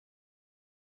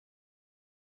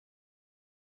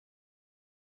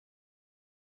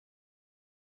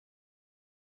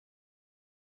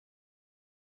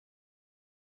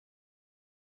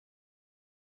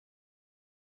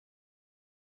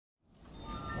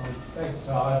Thanks,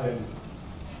 Todd. And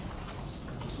is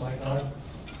this mic on?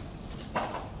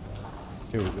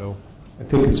 Here we go. I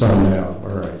think it's on now.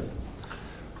 All right.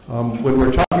 When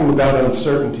we're talking about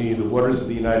uncertainty, the waters of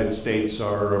the United States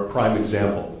are a prime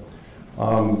example.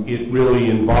 It really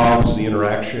involves the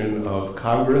interaction of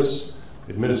Congress,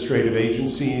 administrative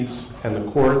agencies, and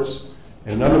the courts,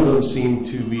 and none of them seem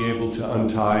to be able to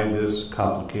untie this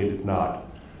complicated knot.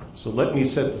 So let me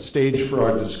set the stage for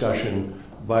our discussion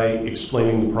by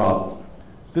explaining the problem.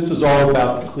 This is all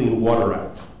about the Clean Water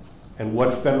Act and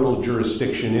what federal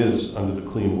jurisdiction is under the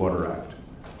Clean Water Act.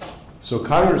 So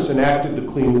Congress enacted the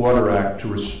Clean Water Act to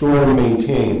restore and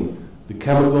maintain the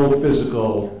chemical,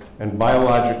 physical, and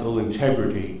biological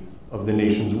integrity of the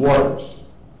nation's waters.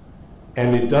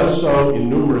 And it does so in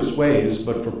numerous ways,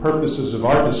 but for purposes of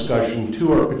our discussion,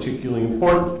 two are particularly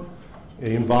important.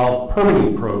 They involve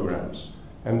permitting programs.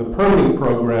 And the permitting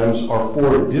programs are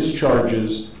for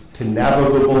discharges to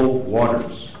navigable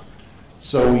waters.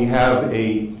 So we have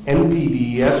a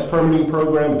NPDES permitting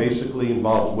program, basically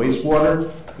involves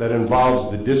wastewater, that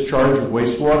involves the discharge of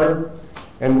wastewater.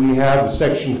 And we have a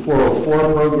Section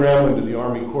 404 program under the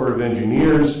Army Corps of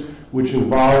Engineers, which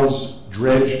involves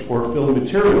dredged or filled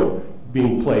material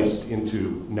being placed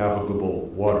into navigable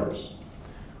waters.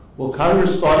 Well,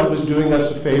 Congress thought it was doing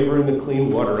us a favor in the Clean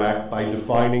Water Act by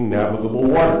defining navigable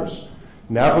waters.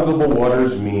 Navigable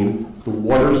waters mean the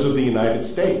waters of the United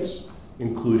States,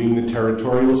 including the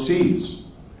territorial seas.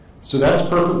 So that's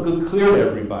perfectly clear to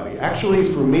everybody.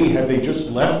 Actually, for me, had they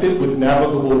just left it with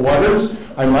navigable waters,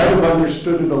 I might have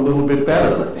understood it a little bit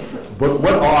better. But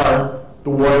what are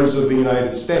the waters of the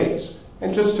United States?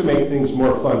 And just to make things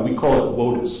more fun, we call it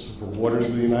WOTUS, for Waters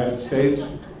of the United States.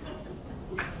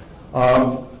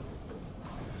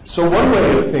 So one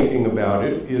way of thinking about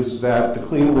it is that the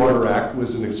Clean Water Act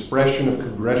was an expression of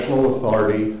congressional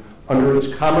authority under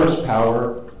its commerce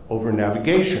power over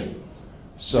navigation.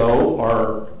 So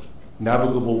are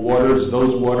navigable waters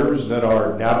those waters that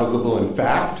are navigable in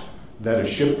fact, that a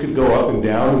ship could go up and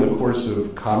down in the course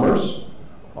of commerce?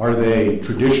 Are they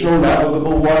traditional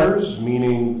navigable waters,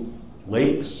 meaning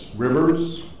lakes,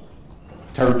 rivers,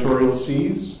 territorial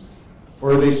seas?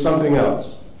 Or are they something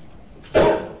else?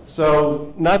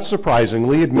 So, not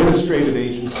surprisingly, administrative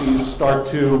agencies start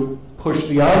to push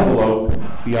the envelope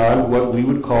beyond what we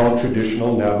would call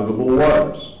traditional navigable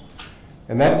waters.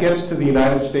 And that gets to the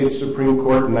United States Supreme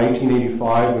Court in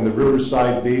 1985 in the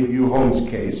Riverside Bayview Homes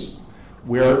case,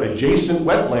 where adjacent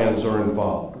wetlands are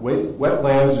involved.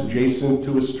 Wetlands adjacent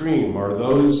to a stream, are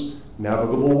those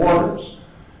navigable waters?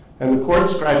 And the court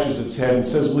scratches its head and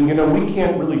says, well, you know, we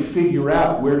can't really figure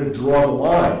out where to draw the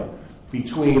line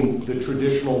between the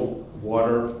traditional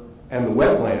water and the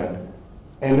wetland.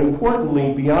 And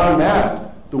importantly, beyond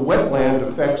that, the wetland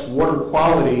affects water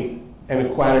quality and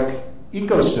aquatic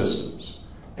ecosystems.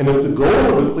 And if the goal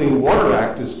of the Clean Water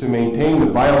Act is to maintain the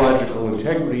biological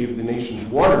integrity of the nation's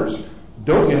waters,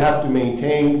 don't you have to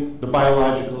maintain the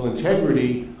biological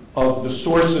integrity of the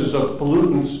sources of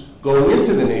pollutants going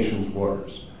into the nation's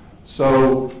waters?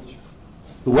 So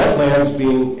the wetlands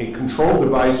being a control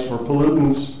device for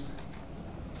pollutants,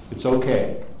 it's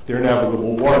okay. They're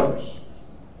navigable waters.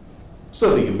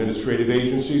 So the administrative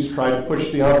agencies try to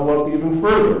push the envelope even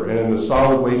further. And in the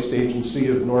Solid Waste Agency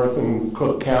of North and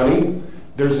Cook County,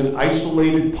 there's an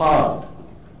isolated pond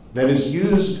that is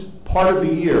used part of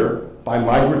the year by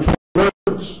migratory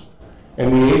birds.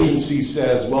 And the agency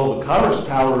says, well, the commerce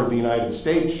power of the United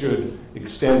States should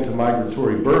extend to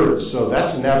migratory birds, so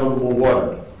that's navigable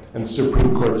water. And the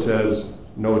Supreme Court says,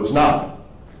 no, it's not.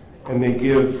 And they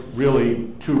give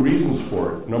really two reasons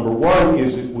for it. Number one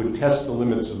is it would test the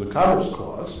limits of the Commerce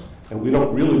Clause, and we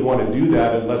don't really want to do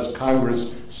that unless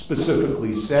Congress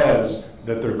specifically says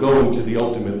that they're going to the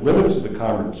ultimate limits of the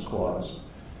Commerce Clause.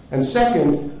 And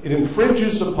second, it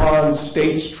infringes upon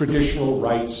states' traditional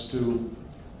rights to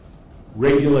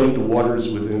regulate the waters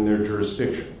within their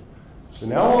jurisdiction. So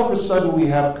now all of a sudden we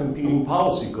have competing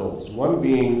policy goals, one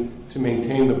being to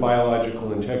maintain the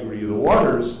biological integrity of the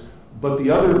waters, but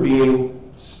the other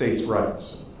being states'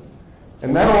 rights.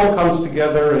 And that all comes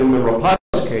together in the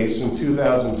Rapace case in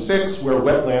 2006, where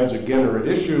wetlands again are at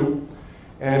issue,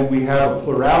 and we have a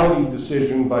plurality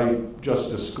decision by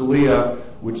Justice Scalia,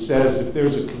 which says if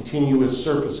there's a continuous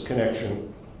surface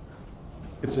connection,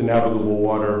 it's a navigable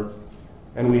water.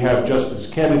 And we have Justice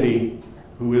Kennedy,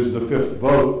 who is the fifth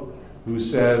vote, who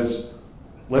says,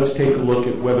 let's take a look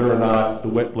at whether or not the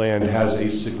wetland has a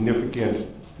significant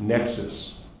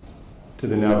nexus to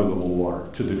the navigable water,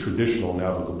 to the traditional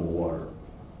navigable water.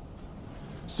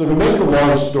 So to make a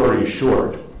long story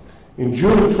short, in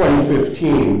June of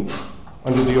 2015,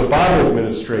 under the Obama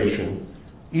administration,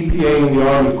 EPA and the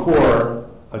Army Corps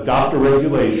adopt a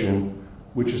regulation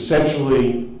which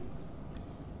essentially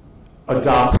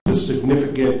adopts the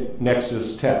significant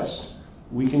nexus test.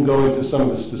 We can go into some of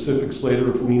the specifics later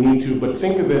if we need to, but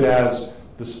think of it as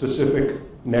the specific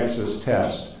nexus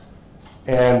test.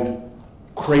 And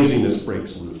craziness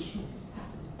breaks loose.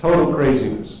 Total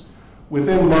craziness.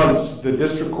 Within months, the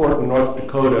district court in North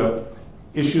Dakota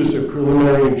issues a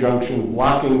preliminary injunction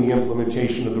blocking the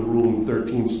implementation of the rule in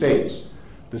 13 states.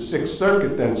 The Sixth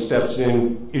Circuit then steps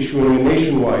in, issuing a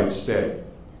nationwide stay.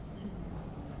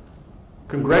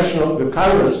 The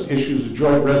Congress issues a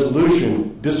joint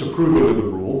resolution disapproving of the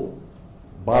rule.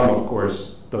 Obama, of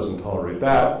course, doesn't tolerate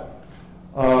that.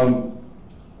 And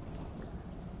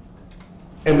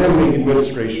then the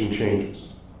administration changes.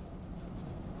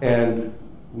 And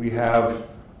we have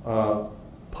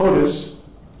POTUS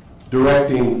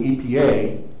directing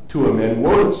EPA to amend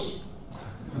WOTUS.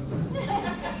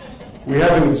 We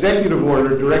have an executive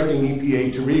order directing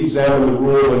EPA to re-examine the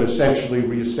rule and essentially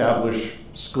reestablish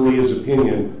Scalia's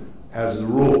opinion as the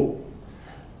rule.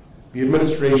 The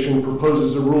administration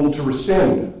proposes a rule to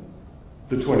rescind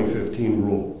the 2015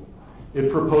 rule. It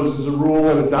proposes a rule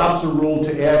and adopts a rule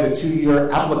to add a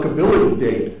 2-year applicability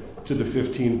date to the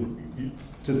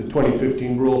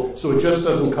 2015 rule, so it just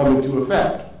doesn't come into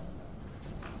effect.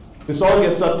 This all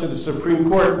gets up to the Supreme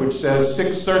Court, which says,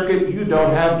 Sixth Circuit, you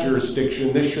don't have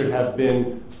jurisdiction. This should have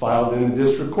been filed in the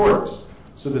district courts.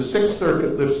 So the Sixth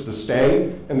Circuit lifts the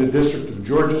stay, and the District of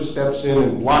Georgia steps in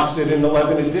and blocks it in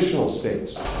 11 additional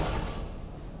states.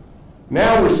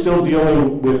 Now we're still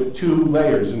dealing with 2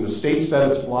 layers. In the states that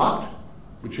it's blocked,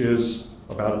 which is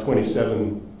about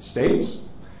 27 states,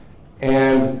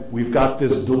 and we've got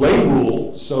this delay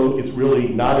rule, so it's really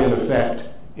not in effect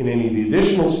in any of the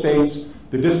additional states.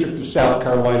 The District of South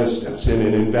Carolina steps in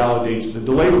and invalidates the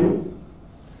delay rule.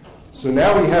 So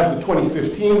now we have the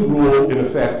 2015 rule in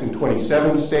effect in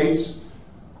 27 states.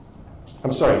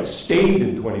 I'm sorry, it stayed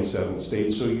in 27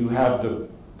 states, so you have the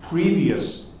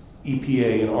previous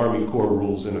EPA and Army Corps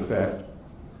rules in effect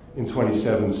in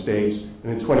 27 states.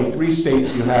 And in 23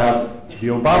 states, you have the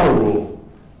Obama rule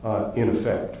in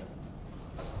effect.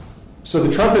 So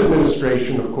the Trump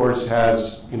administration, of course,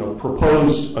 has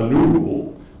proposed a new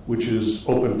rule, which is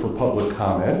open for public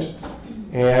comment.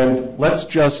 And let's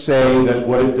just say that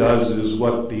what it does is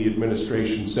what the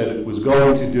administration said it was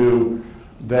going to do,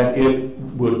 that it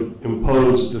would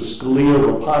impose the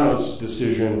Scalia-Rapanos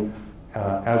decision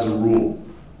as a rule.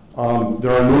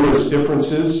 There are numerous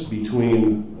differences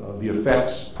between the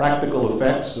practical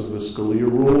effects of the Scalia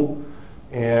rule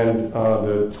and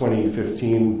the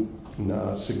 2015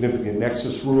 significant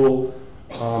nexus rule,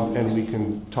 and we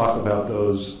can talk about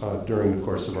those during the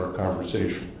course of our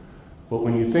conversation. But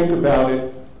when you think about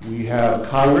it, we have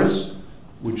Congress,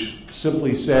 which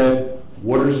simply said,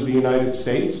 waters of the United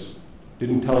States,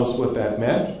 didn't tell us what that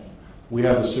meant. We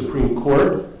have a Supreme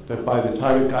Court that by the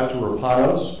time it got to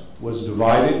Rapanos was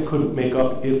divided, couldn't make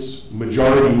up its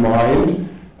majority mind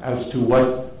as to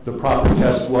what the proper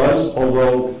test was,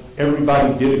 although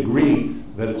everybody did agree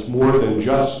that it's more than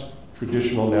just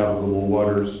traditional navigable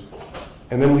waters.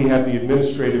 And then we have the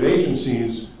administrative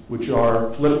agencies, which are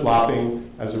flip-flopping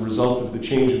as a result of the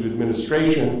change of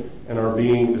administration and are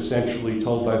being essentially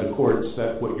told by the courts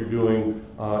that what you're doing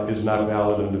is not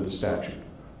valid under the statute.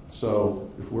 So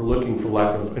if we're looking for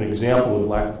an example of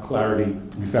lack of clarity,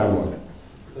 we found one.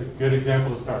 A good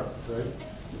example to start, right?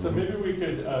 So maybe we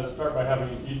could start by having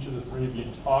each of the three of you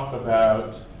talk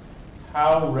about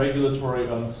how regulatory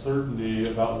uncertainty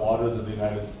about waters of the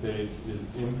United States is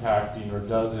impacting or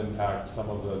does impact some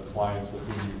of the clients with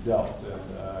whom you've dealt. And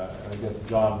I guess,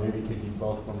 John, maybe taking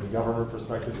both from the government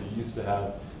perspective that you used to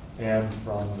have and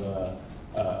from the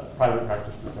private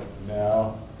practice perspective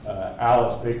now.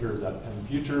 Alice Baker is at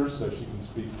PennFuture, so she can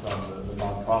speak from the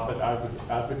nonprofit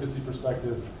advocacy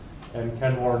perspective. And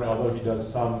Ken Warren, although he does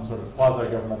some sort of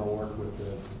quasi-governmental work with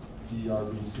the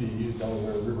DRBC,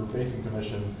 Delaware River Basin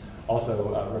Commission, also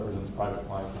represents private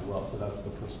clients as well. So that's the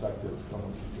perspective from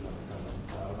which you can understand.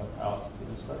 I don't know, Alice, your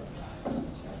perspective.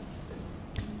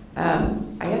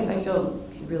 I guess I feel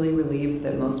really relieved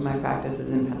that most of my practice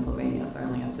is in Pennsylvania, so I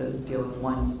only have to deal with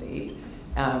one state.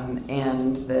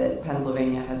 And that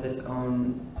Pennsylvania has its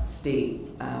own state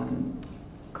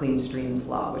clean streams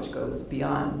law, which goes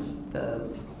beyond the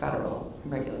federal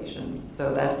regulations.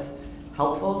 So that's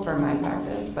helpful for my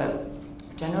practice, but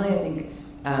generally I think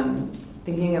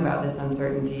thinking about this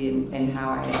uncertainty and how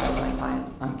I advise my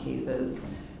clients on cases,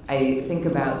 I think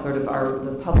about sort of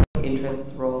the public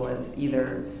interest's role as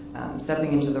either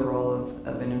stepping into the role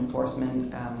of an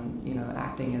enforcement,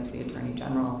 acting as the Attorney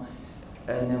General,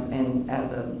 and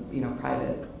as a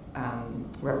private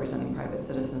representing private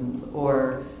citizens,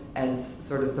 or as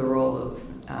sort of the role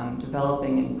of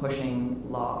developing and pushing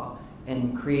law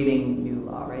and creating new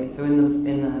law, right? So in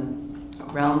the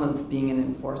realm of being an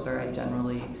enforcer, I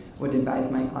generally would advise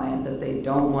my client that they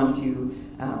don't want to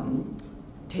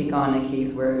take on a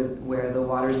case where the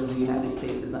waters of the United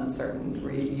States is uncertain.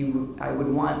 I would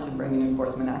want to bring an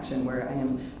enforcement action where I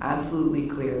am absolutely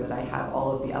clear that I have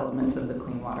all of the elements of the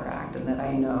Clean Water Act and that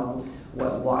I know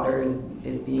what water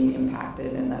is being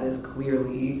impacted and that is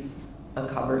clearly a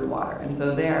covered water. And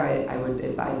so there I would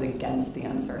advise against the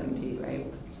uncertainty, right?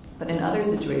 But in other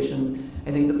situations,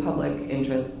 I think the public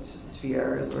interest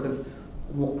sphere sort of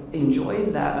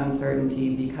enjoys that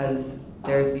uncertainty because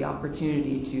there's the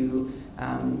opportunity to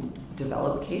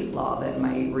develop case law that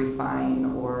might refine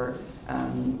or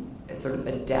sort of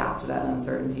adapt that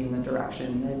uncertainty in the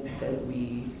direction that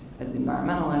we as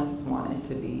environmentalists want it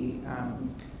to be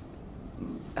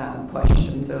pushed.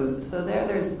 And so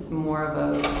there's more of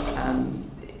a,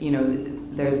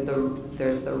 there's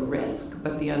the risk,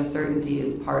 but the uncertainty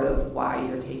is part of why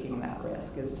you're taking that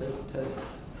risk, is to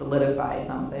solidify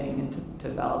something and to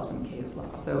develop some case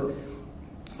law. So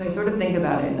I sort of think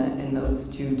about it in those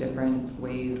two different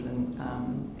ways in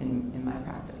my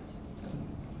practice.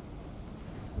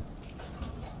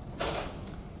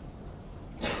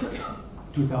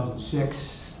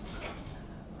 2006,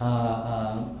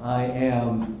 I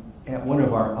am at one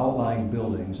of our outlying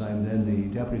buildings. I'm then the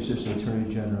Deputy Assistant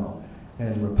Attorney General,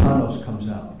 and Rapanos comes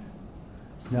out.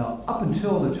 Now, up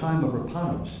until the time of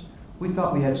Rapanos, we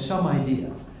thought we had some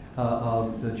idea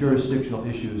of the jurisdictional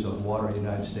issues of water in the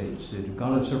United States. It had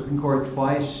gone to the Supreme Court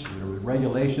twice. There were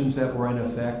regulations that were in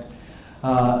effect.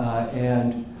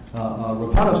 And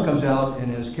Rapanos comes out,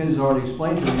 and as Ken has already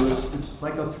explained to you, it's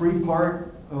like a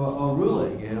three-part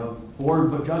ruling. You know,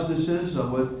 4 justices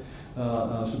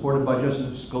supported by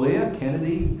Justice Scalia.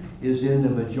 Kennedy is in the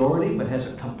majority, but has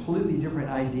a completely different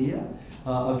idea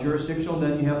of jurisdictional.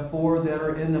 Then you have 4 that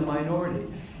are in the minority.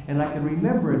 And I can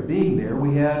remember it being there.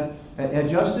 We had, at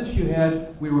Justice,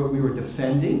 we were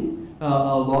defending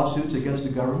lawsuits against the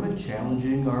government,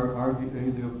 challenging our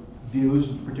views,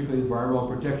 particularly the Environmental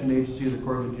Protection Agency and the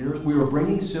Court of Engineers. We were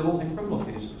bringing civil and criminal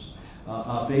cases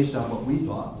based on what we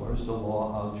thought was the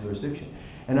law of jurisdiction.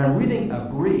 And I'm reading a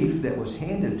brief that was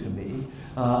handed to me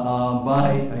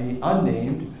by an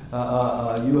unnamed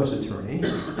U.S. attorney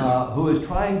who is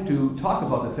trying to talk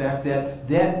about the fact that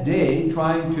day,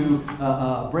 trying to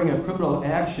bring a criminal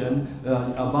action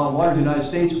about water in the United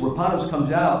States, Rapanos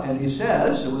comes out and he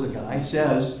says, there was a guy,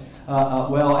 says,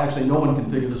 well, actually, no one can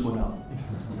figure this one out.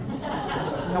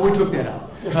 Now, we took that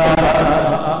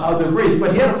out of the brief,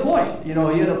 but he had a point. You know,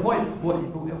 he had a point.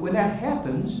 When that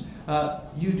happens,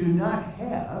 you do not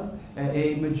have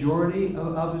a majority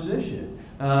of opposition.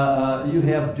 You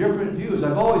have different views.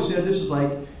 I've always said this is like,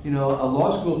 a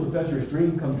law school professor's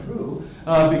dream come true,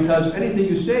 because anything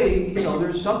you say,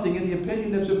 there's something in the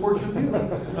opinion that supports your view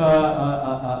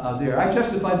there. I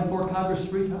testified before Congress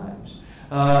 3 times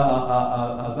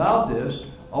about this,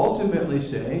 ultimately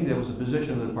saying there was a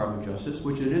position of the Department of Justice,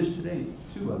 which it is today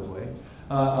too, by the way,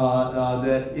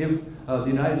 that if the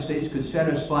United States could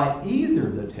satisfy either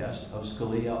the test of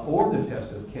Scalia or the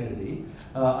test of Kennedy,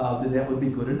 then that would be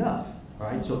good enough.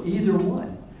 Right? So either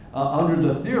one. Under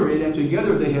the theory that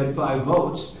together they had 5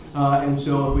 votes, and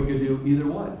so if we could do either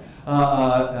one.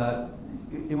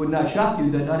 It would not shock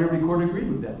you that not every court agreed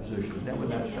with that position. That would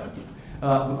not shock you.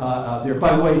 There.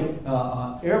 By the way,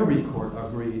 every court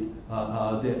agreed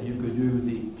that you could do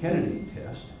the Kennedy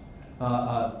test,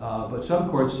 but some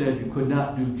courts said you could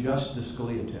not do just the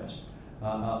Scalia test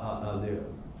there,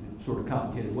 in sort of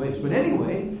complicated ways. But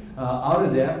anyway, out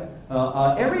of that,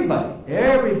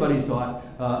 everybody thought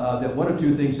that one of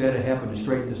 2 things had to happen to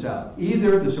straighten this out.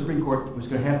 Either the Supreme Court was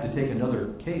going to have to take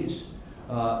another case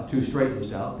to straighten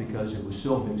this out because it was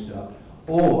so mixed up,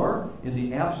 or in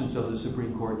the absence of the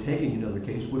Supreme Court taking another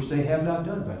case, which they have not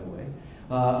done, by the way,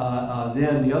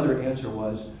 then the other answer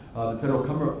was the federal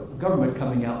government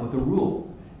coming out with a rule.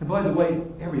 And by the way,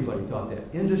 everybody thought that.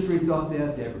 Industry thought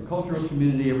that, the agricultural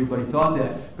community, everybody thought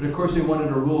that, but of course they wanted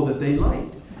a rule that they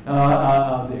liked.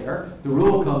 There, the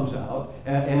rule comes out,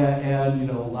 and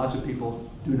lots of people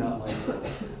do not like it.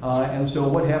 And so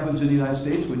what happens in the United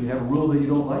States when you have a rule that you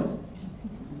don't like?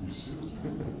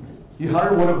 You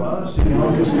hire one of us,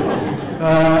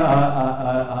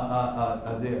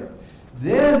 there.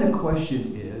 Then the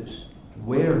question is,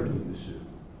 where do you sue?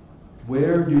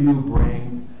 Where do you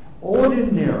bring?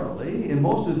 Ordinarily, in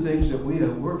most of the things that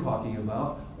we're talking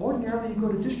about, ordinarily you go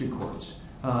to district courts.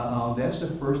 That's the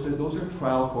first. Those are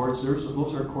trial courts.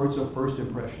 Those are courts of first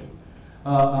impression.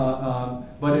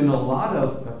 But in a lot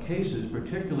of cases,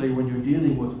 particularly when you're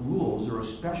dealing with rules, there are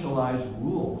specialized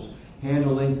rules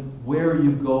handling where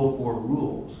you go for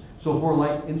rules. So for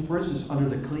instance, under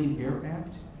the Clean Air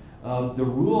Act, the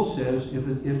rule says if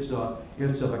it's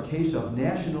of a case of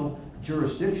national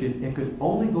jurisdiction, it could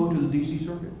only go to the D.C.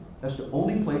 Circuit. That's the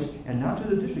only place, and not to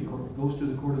the district court. It goes to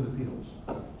the Court of Appeals.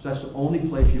 So that's the only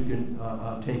place you can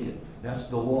take it. That's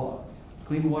the law.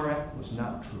 Clean Water Act was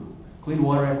not true. Clean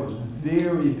Water Act was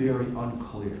very, very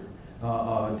unclear.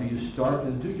 Do you start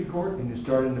in the district court and you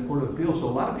start in the Court of Appeals? So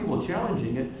a lot of people challenged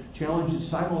it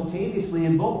simultaneously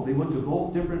in both. They went to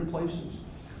both different places.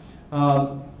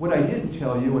 What I didn't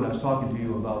tell you when I was talking to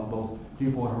you about both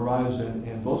Deepwater Horizon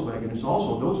and Volkswagen is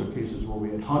also those are cases where we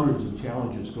had hundreds of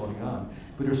challenges going on.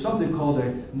 But there's something called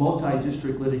a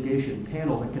multi-district litigation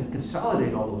panel that can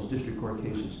consolidate all those district court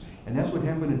cases. And that's what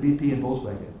happened in BP and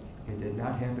Volkswagen. It did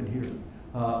not happen here.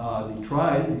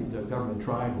 The government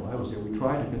tried, while I was there, we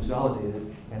tried to consolidate it,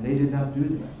 and they did not do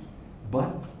that.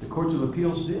 But the courts of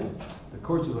appeals did. The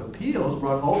courts of appeals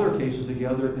brought all their cases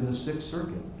together in the Sixth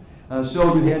Circuit.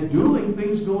 So you had dueling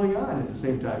things going on at the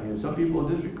same time. You had some people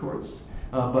in district courts,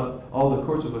 but all the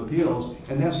courts of appeals,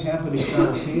 and that's happening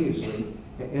simultaneously.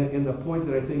 And the point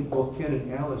that I think both Ken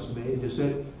and Alice made is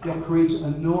that creates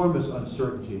enormous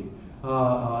uncertainty.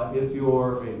 If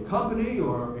you're a company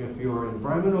or if you're an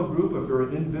environmental group, if you're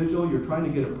an individual, you're trying to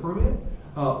get a permit,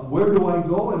 where do I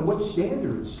go and what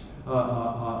standards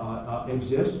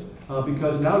exist?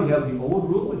 Because now you have the old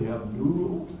rule and you have the new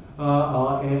rule,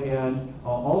 and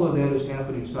all of that is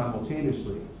happening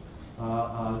simultaneously.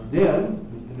 Then,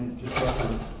 and it just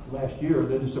happened last year,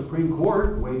 then the Supreme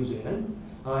Court weighs in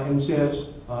and says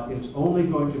it's only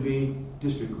going to be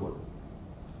district court.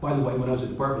 By the way, when I was at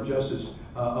Department of Justice,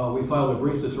 we filed a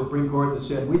brief to the Supreme Court that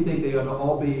said we think they ought to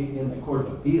all be in the Court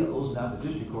of Appeals, not the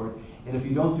district court, and if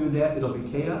you don't do that, it'll be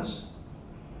chaos.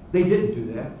 They didn't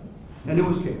do that, and it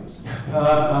was chaos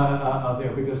out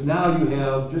there, because now you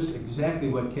have just exactly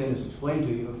what Ken has explained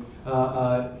to you.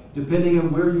 Depending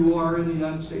on where you are in the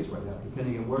United States right now,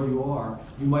 depending on where you are,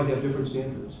 you might have different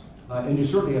standards, and you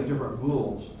certainly have different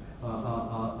rules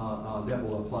that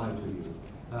will apply to you.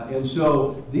 And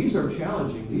so these are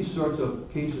challenging. These sorts of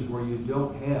cases where you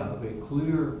don't have a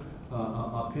clear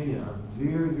opinion are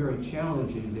very, very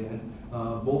challenging then,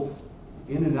 both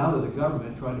in and out of the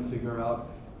government, trying to figure out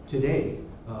today,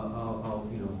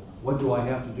 what do I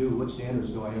have to do? What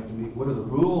standards do I have to meet? What are the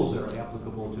rules that are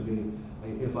applicable to me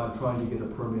if I'm trying to get a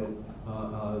permit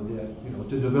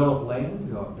to develop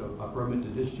land, a permit to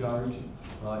discharge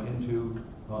into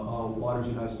waters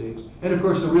of the United States. And of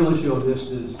course, the real issue of this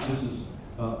is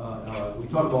we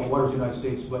talk about waters of the United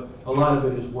States, but a lot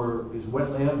of it is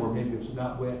wetland, where maybe it's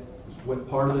not wet. It's wet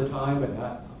part of the time, but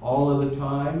not all of the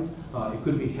time. It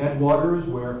could be headwaters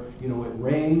where it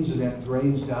rains and that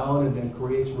drains down and then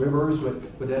creates rivers,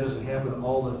 but that doesn't happen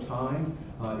all the time.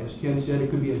 As Ken said, it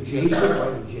could be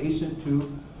adjacent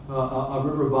to a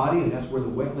river body, and that's where the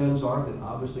wetlands are that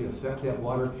obviously affect that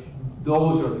water.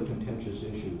 Those are the contentious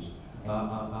issues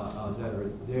that are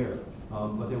there.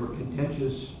 But they were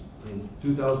contentious in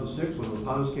 2006 when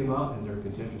Rapanos came out, and they're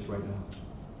contentious right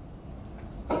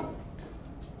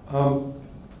now.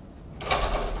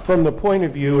 From the point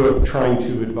of view of trying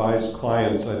to advise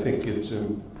clients, I think it's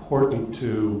important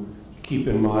to keep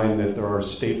in mind that there are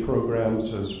state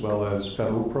programs as well as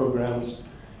federal programs,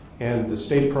 and the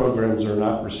state programs are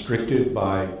not restricted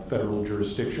by federal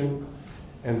jurisdiction.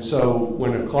 And so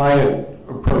when a client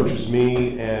approaches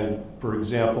me and, for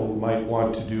example, might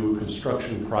want to do a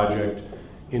construction project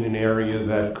in an area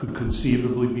that could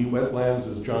conceivably be wetlands,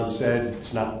 as John said,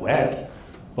 it's not wet,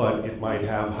 but it might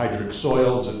have hydric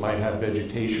soils, it might have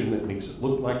vegetation that makes it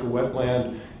look like a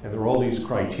wetland, and there are all these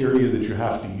criteria that you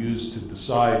have to use to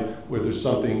decide whether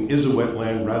something is a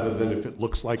wetland rather than if it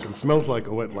looks like and smells like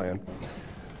a wetland.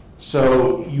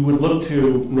 So you would look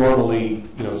to normally,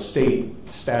 state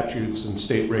statutes and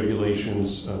state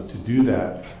regulations to do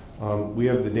that. We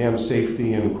have the Dam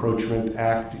Safety and Encroachment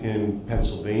Act in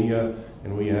Pennsylvania,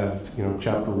 and we have,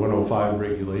 Chapter 105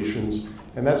 regulations,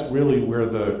 and that's really where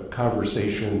the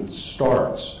conversation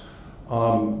starts.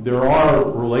 There are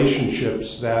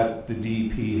relationships that the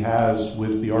DEP has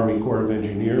with the Army Corps of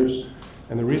Engineers,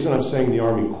 and the reason I'm saying the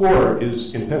Army Corps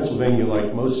is in Pennsylvania,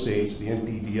 like most states, the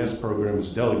NPDES program is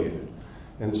delegated.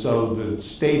 And so the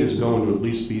state is going to at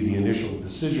least be the initial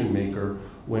decision maker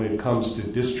when it comes to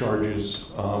discharges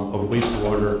of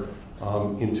wastewater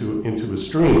into a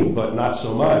stream, but not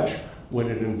so much when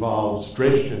it involves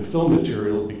dredged and fill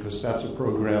material, because that's a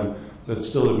program that's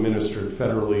still administered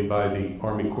federally by the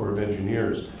Army Corps of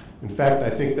Engineers. In fact, I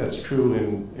think that's true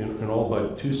in all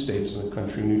but 2 states in the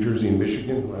country, New Jersey and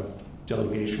Michigan, who have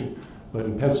delegation, but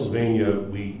in Pennsylvania,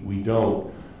 we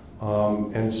don't.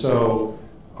 And so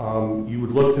you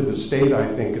would look to the state, I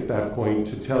think, at that point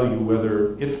to tell you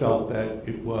whether it felt that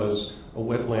it was a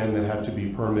wetland that had to be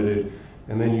permitted,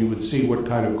 and then you would see what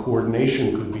kind of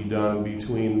coordination could be done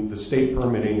between the state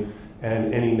permitting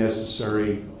and any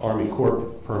necessary Army Corps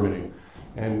permitting.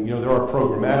 And there are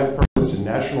programmatic permits and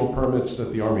national permits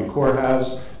that the Army Corps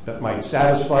has that might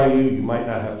satisfy you. You might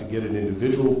not have to get an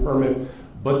individual permit,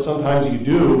 but sometimes you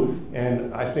do,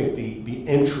 and I think the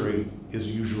entry is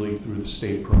usually through the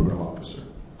state program officer.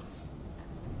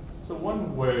 So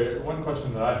one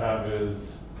question that I have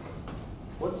is,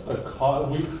 what's the cause?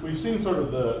 We've seen sort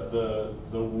of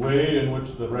the way in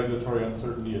which the regulatory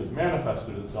uncertainty has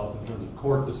manifested itself in terms of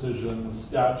court decisions,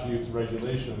 statutes,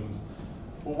 regulations.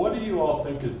 Well, what do you all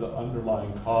think is the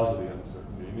underlying cause of the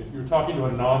uncertainty? And if you're talking to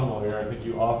a non-lawyer, I think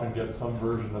you often get some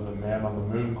version of the man on the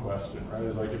moon question, right?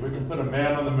 It's like, if we can put a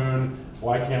man on the moon,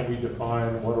 why can't we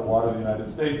define what a water of the United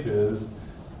States is?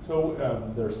 So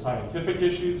there's scientific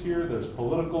issues here, there's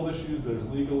political issues, there's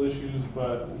legal issues,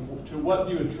 but to what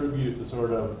do you attribute the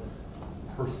sort of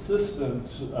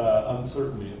persistent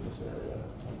uncertainty in this area?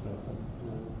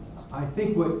 I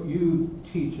think what you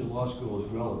teach in law school is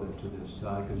relevant to this,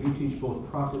 Todd, because you teach both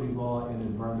property law and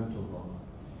environmental law.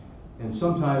 And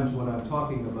sometimes when I'm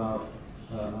talking about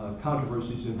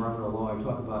controversies in environmental law, I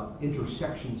talk about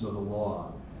intersections of the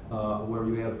law, where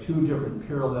you have 2 different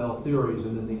parallel theories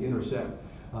and then they intersect.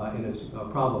 And it's a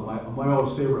problem. My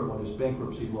always favorite one is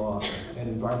bankruptcy law and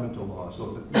environmental law.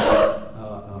 So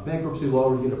bankruptcy law,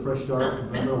 where you get a fresh start,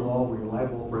 environmental law, where you're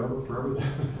liable forever for everything.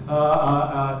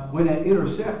 When that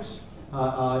intersects,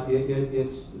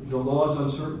 it's the law is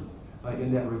uncertain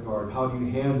in that regard. How do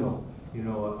you handle,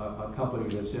 a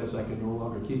company that says I can no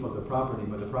longer keep up the property,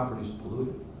 but the property is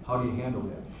polluted? How do you handle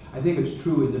that? I think it's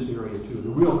true in this area too. The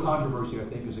real controversy, I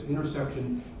think, is an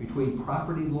intersection between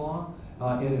property law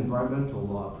and environmental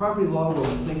law. Property law will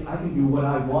think I can do what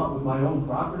I want with my own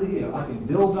property. I can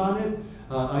build on it.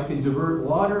 I can divert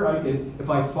water. If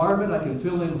I farm it, I can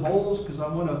fill in holes because I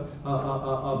want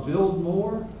to build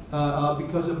more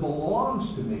because it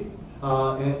belongs to me.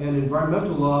 And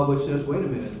environmental law, which says, wait a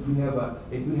minute,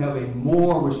 you have a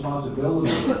more responsibility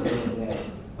than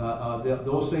that.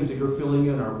 Those things that you're filling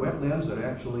in are wetlands that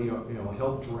actually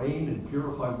help drain and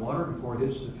purify water before it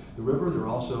hits the river. They're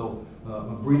also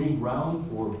a breeding ground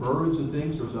for birds and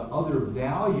things. There's other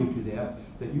value to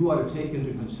that you ought to take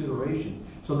into consideration.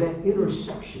 So that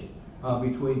intersection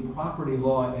between property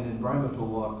law and environmental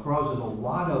law causes a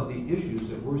lot of the issues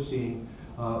that we're seeing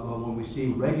when we see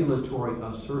regulatory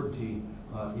uncertainty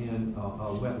in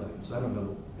wetlands. I don't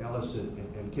know, Alice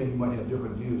and Ken, you might have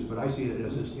different views, but I see it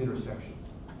as this intersection.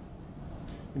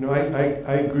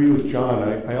 I agree with John.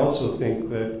 I also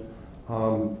think that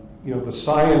the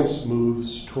science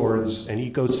moves towards an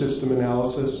ecosystem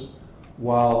analysis,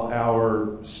 while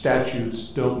our statutes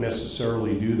don't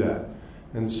necessarily do that.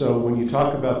 And so when you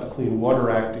talk about the Clean Water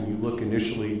Act and you look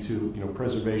initially to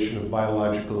preservation of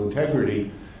biological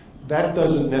integrity, that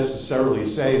doesn't necessarily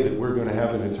say that we're going to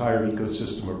have an entire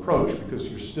ecosystem approach, because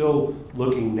you're still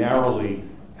looking narrowly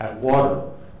at water.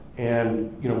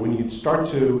 And when you start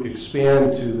to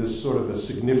expand to this sort of a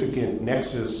significant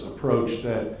nexus approach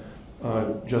that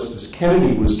Justice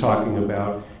Kennedy was talking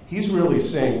about, he's really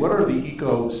saying, what are the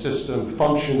ecosystem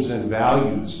functions and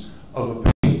values of a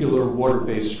particular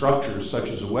water-based structure, such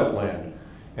as a wetland?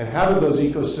 And how do those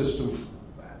ecosystems,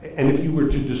 and if you were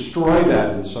to destroy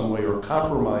that in some way or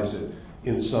compromise it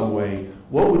in some way,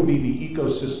 what would be the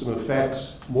ecosystem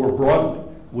effects more broadly?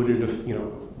 Would it,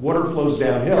 water flows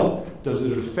downhill. Does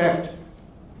it affect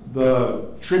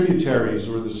the tributaries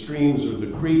or the streams or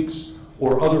the creeks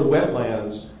or other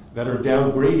wetlands that are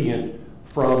down gradient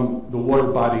from the water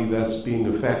body that's being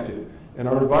affected? And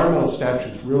our environmental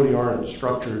statutes really aren't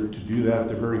structured to do that.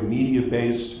 They're very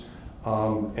media-based.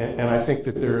 And I think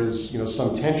that there is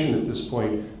some tension at this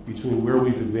point between where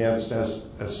we've advanced as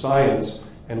science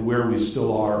and where we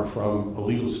still are from a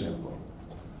legal standpoint.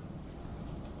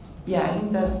 Yeah, I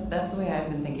think that's the way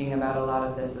I've been thinking about a lot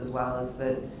of this as well, is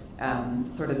that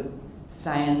sort of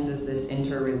science is this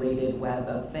interrelated web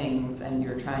of things, and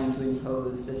you're trying to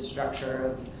impose this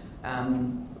structure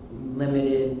of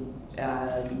limited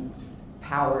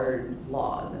power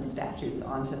laws and statutes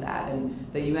onto that, and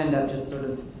that you end up just sort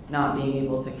of not being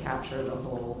able to capture the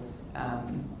whole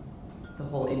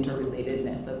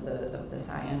interrelatedness of the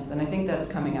science. And I think that's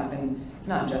coming up, and it's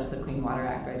not just the Clean Water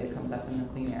Act, right? It comes up in the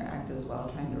Clean Air Act as well,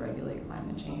 trying to regulate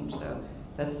climate change. So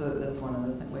that's one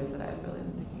of the ways that I've really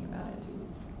been thinking about it too.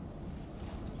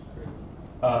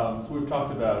 So we've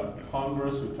talked about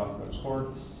Congress, we've talked about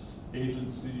courts,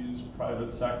 agencies,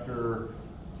 private sector.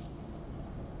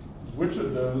 Which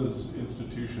of those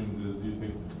institutions is, do you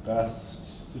think,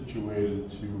 best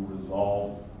situated to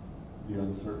resolve the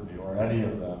uncertainty, or any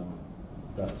of them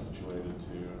best situated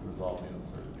to resolve the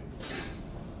uncertainty?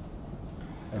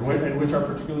 And which are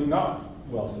particularly not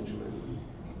well situated?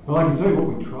 Well, I can tell you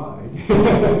what we tried.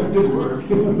 It didn't work,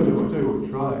 but I'll tell you what we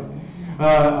tried.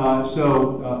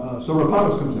 So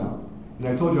Rapanos comes out, and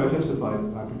I told you I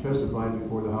testified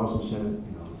before the House and Senate,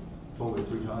 told me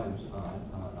 3 times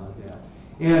on that.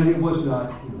 And it was not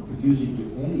confusing to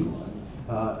anyone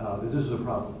that this is a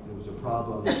problem. It was a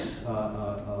problem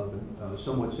of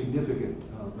somewhat significant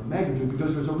magnitude,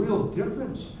 because there's a real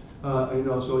difference.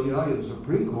 So you have the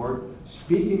Supreme Court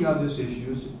speaking on these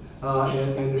issues,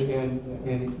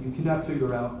 and you cannot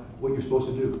figure out what you're supposed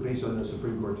to do based on the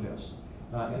Supreme Court test.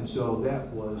 And so that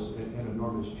was an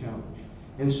enormous challenge.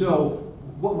 And so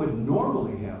what would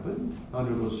normally happen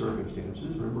under those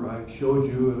circumstances, remember I showed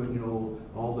you,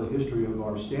 all the history of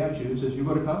our statutes, is you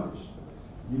go to Congress.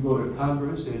 You go to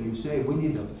Congress and you say, we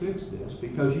need to fix this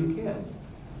because you can.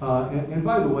 And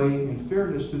by the way, in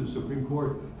fairness to the Supreme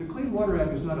Court, the Clean Water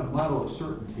Act is not a model of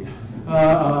certainty.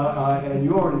 And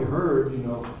you already heard,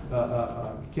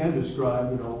 Ken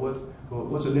describe,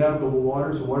 what's a navigable water?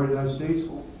 It's the water of the United States.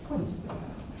 Well, what is that?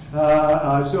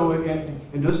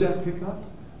 And does that pick up,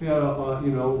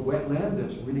 wetland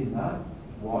that's really not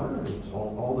water? It's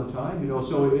all the time,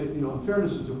 So in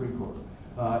fairness to the Supreme Court,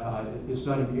 it's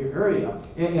not an area.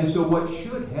 And so what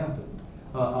should happen?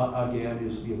 Again,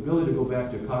 is the ability to go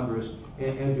back to Congress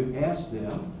and to ask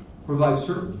them, provide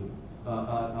certainty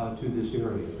to this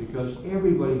area, because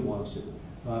everybody wants it.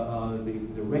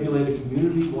 The regulated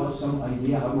communities want some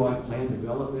idea, how do I plan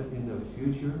development in the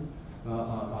future?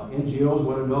 NGOs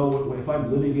want to know, if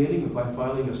I'm litigating, if I'm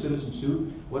filing a citizen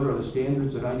suit, what are the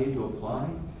standards that I need to apply?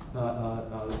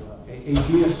 A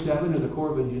GS7 in the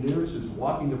Corps of Engineers is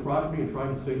walking the property and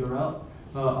trying to figure out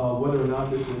whether or not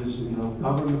this is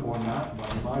governed or not by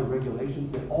my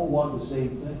regulations. They all want the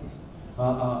same thing.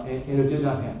 And it did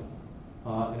not happen.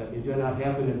 It did not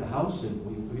happen in the House,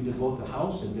 and we did both the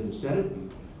House and did the Senate.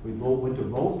 We both went to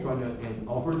both, trying to and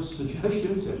offered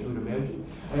suggestions, as you would imagine,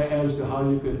 as to how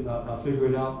you could figure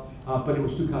it out. But it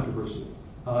was too controversial.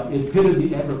 It pitted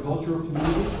the agricultural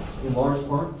community, in large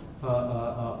part,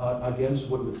 against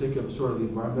what we think of sort of the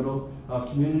environmental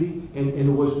community, and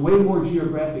it was way more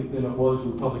geographic than it was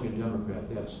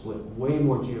Republican-Democrat, that split, way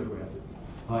more geographic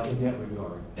in that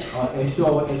regard. And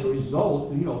so as a result,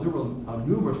 there were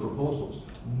numerous proposals.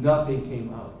 Nothing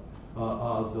came out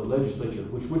of the legislature,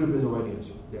 which would have been the right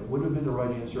answer. That would have been the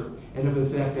right answer. And if in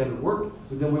fact that had worked,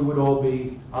 then we would all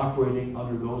be operating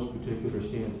under those particular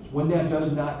standards. When that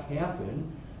does not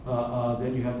happen,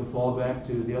 then you have to fall back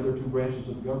to the other 2 branches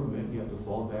of government. You have to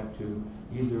fall back to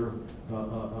either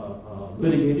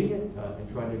litigating it and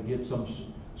trying to get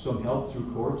some help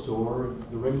through courts, or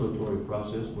the regulatory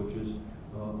process, which is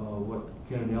what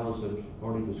Ken and Alice have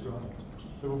already described.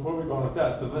 So before we go on with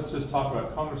that, so let's just talk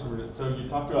about Congress a minute. So you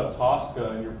talked about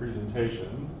TSCA in your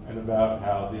presentation, and about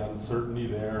how the uncertainty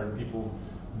there, and people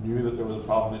knew that there was a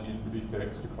problem that needed to be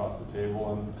fixed across the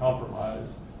table and compromise.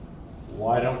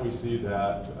 Why don't we see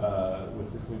that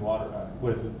with the Clean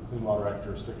Water Act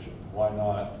jurisdiction? Why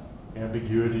not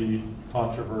ambiguity,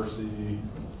 controversy?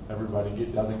 Everybody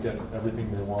doesn't get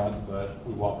everything they want, but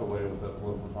we walk away with a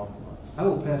political compromise. I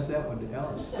will pass that one to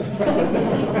Alice.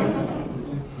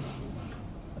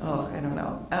 Oh, I don't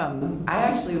know. I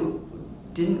actually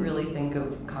didn't really think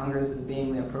of Congress as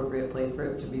being the appropriate place for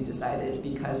it to be decided,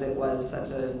 because it was such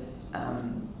a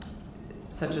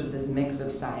this mix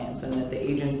of science, and that the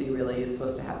agency really is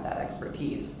supposed to have that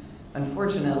expertise.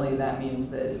 Unfortunately, that means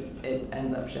that it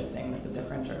ends up shifting with the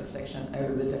different jurisdictions,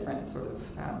 or the different sort of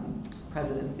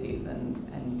presidencies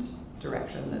and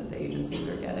direction that the agencies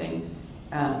are getting.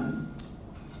 I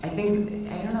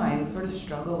don't know, I sort of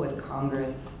struggle with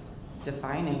Congress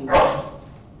defining this,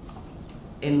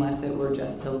 unless it were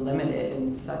just to limit it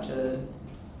in such a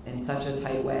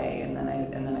tight way, and then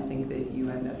I think that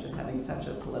you end up just having such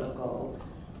a political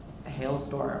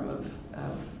hailstorm of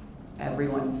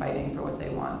everyone fighting for what they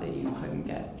want that you couldn't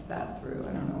get that through.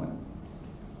 I don't know.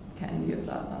 Ken, do you have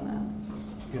thoughts on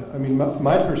that? Yeah, I mean,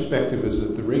 my perspective is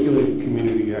that the regulated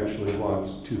community actually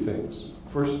wants 2 things.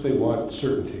 First, they want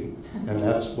certainty, and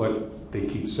that's what they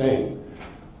keep saying.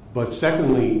 But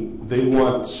secondly, they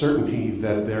want certainty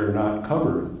that they're not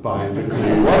covered by the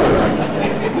Clean Water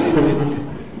Act.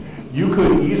 You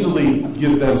could easily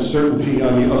give them certainty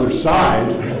on the other side,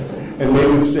 and they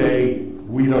would say,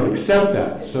 we don't accept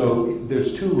that. So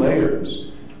there's 2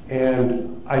 layers.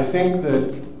 And I think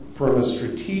that from a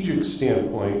strategic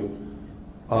standpoint,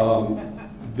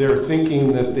 they're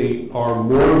thinking that they are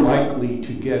more likely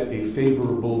to get a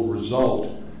favorable result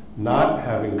not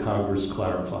having Congress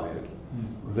clarify it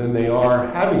than they are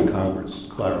having Congress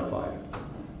clarify it.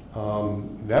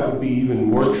 That would be even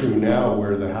more true now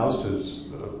where the House has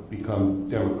become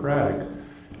Democratic.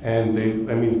 And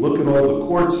look at all the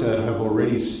courts that have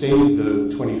already stayed the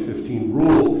 2015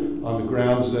 rule on the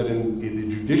grounds that in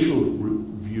the judicial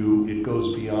review, it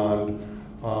goes beyond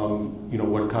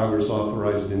what Congress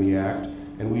authorized in the act.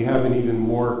 And we have an even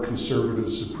more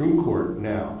conservative Supreme Court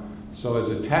now. So as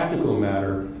a tactical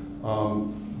matter,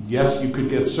 yes, you could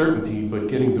get certainty, but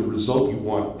getting the result you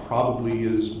want probably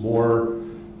is more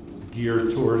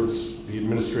geared towards the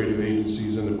administrative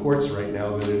agencies and the courts right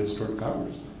now than it is toward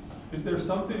Congress. Is there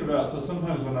something about, so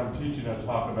sometimes when I'm teaching, I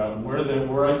talk about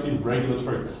where I see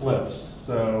regulatory cliffs.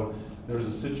 So there's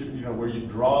a situation, where you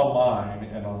draw a line,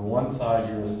 and on one side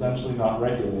you're essentially not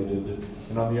regulated,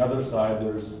 and on the other side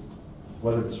there's,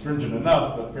 whether it's stringent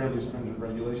enough, but fairly stringent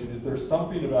regulation. Is there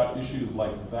something about issues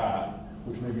like that,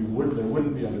 which maybe there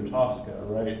wouldn't be under TSCA,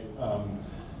 right?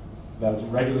 That's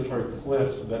regulatory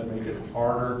cliffs that make it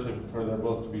harder for there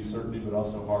both to be certainty, but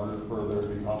also harder for there to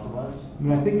be compromise?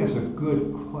 I think that's a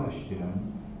good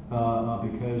question,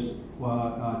 because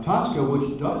TSCA,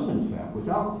 which does in fact,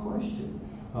 without question,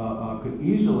 could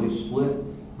easily split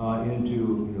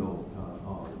into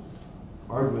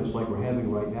arguments like we're having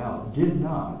right now, did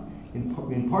not,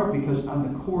 in part because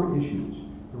on the core issues,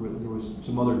 there was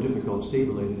some other difficult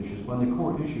state-related issues, but on the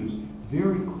core issues,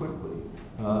 very quickly,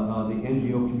 the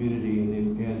NGO community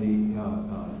and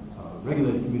the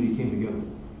regulated community came together.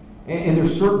 And there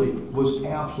certainly was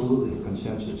absolutely a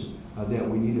consensus that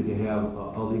we needed to have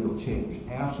a legal change,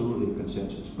 absolutely a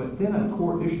consensus. But then on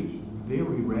core issues,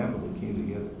 very rapidly came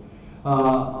together.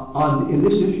 In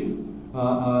this issue,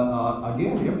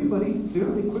 again, everybody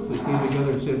fairly quickly came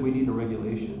together and said we need a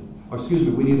regulation, or excuse me,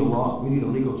 we need a law, we need a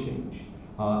legal change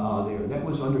there. That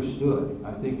was understood,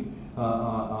 I think,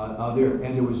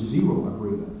 and there was zero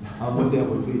agreement on what that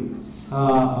would be,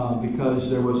 because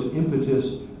there was an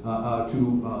impetus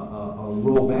to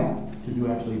roll back, to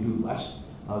actually do less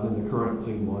than the current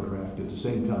Clean Water Act. At the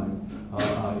same time,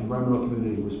 environmental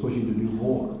community was pushing to do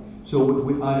more. So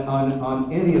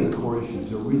on any of the core issues,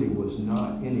 there really was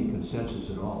not any consensus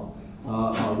at all.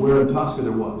 Where in TSCA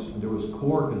there was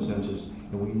core consensus,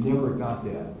 and we never got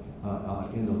that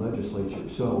in the legislature.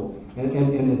 So, and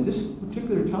at this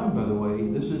particular time, by the way,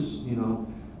 this is,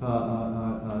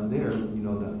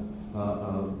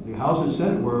 the House and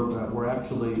Senate were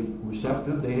actually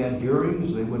receptive. They had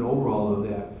hearings, they went over all of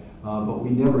that, but we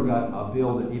never got a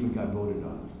bill that even got voted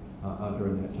on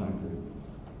during that time period.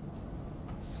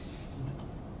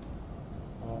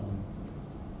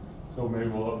 So maybe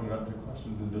we'll open it up to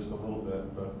questions in just a little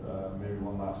bit, but maybe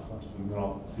one last question, and then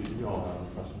I'll see if you all have any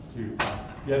questions too.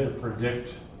 If you had to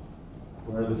predict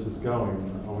where this is going,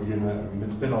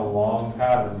 it's been a long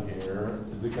pattern here.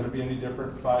 Is it going to be any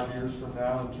different 5 years from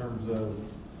now in terms of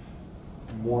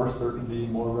more certainty,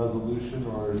 more resolution,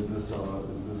 or is this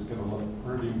going to look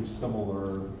pretty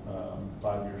similar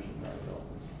 5 years from now?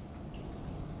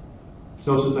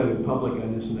 So since I've been public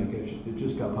on this, and it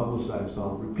just got publicized,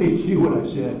 I'll repeat to you what I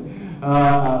said.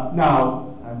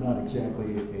 Now, I'm not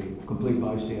exactly a complete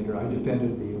bystander. I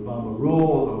defended the Obama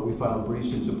rule. We filed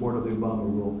briefs in support of the Obama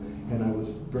rule, and I was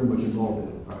very much involved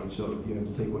in it. All right, so you have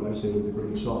to take what I say with a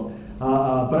grain of salt.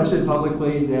 But I said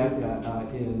publicly that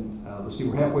let's see,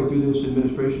 we're halfway through this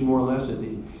administration, more or less. At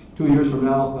the 2 years from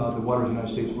now, the Waters of the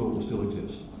United States rule will still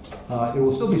exist. It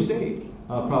will still be state.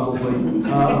 Probably,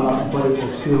 but it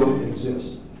will still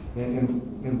exist.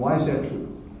 And why is that true?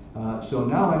 So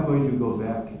now I'm going to go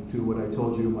back to what I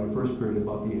told you in my first period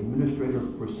about the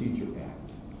Administrative Procedure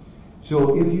Act.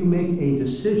 So if you make a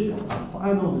decision, a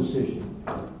final decision,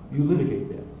 you litigate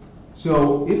that.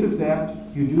 So if in fact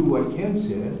you do what Ken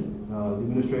said, the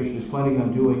administration is planning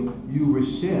on doing, you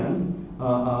rescind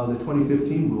the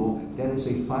 2015 rule, that is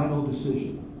a final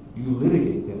decision. You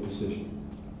litigate that decision,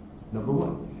 number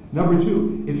one. Number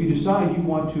two, if you decide you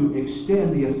want to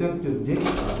extend the effective date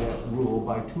of that rule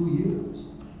by 2 years,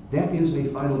 that is a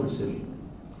final decision.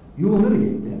 You will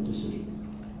litigate that decision,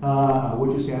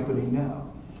 which is happening now.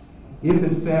 If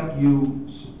in fact you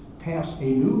pass a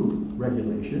new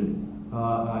regulation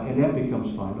and that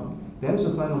becomes final, that is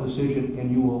a final decision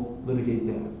and you will litigate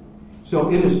that.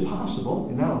 So it is possible,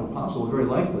 and not only possible, very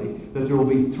likely, that there will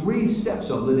be 3 sets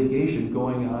of litigation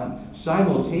going on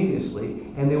simultaneously,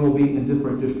 and they will be in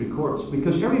different district courts,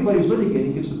 because everybody's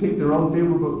litigating gets to pick their own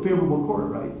favorable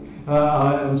court, right?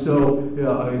 And so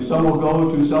some will go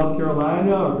to South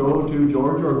Carolina or go to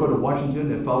Georgia or go to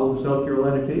Washington and follow the South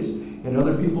Carolina case. And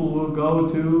other people will go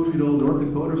to North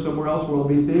Dakota or somewhere else where it'll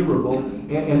be favorable.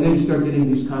 And then you start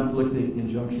getting these conflicting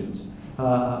injunctions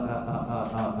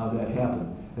that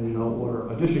happen. And, where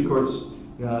a district court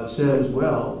says,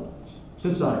 well,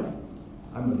 since I'm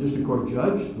a district court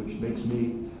judge, which makes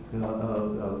me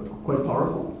quite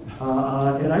powerful,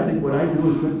 and I think what I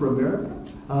do is good for America,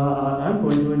 I'm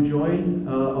going to enjoin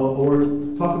or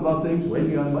talk about things way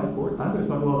beyond my court. I'm going to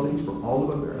talk about things for all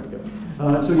of America.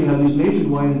 So you have these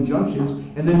nationwide injunctions,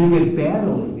 and then you get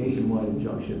battling nationwide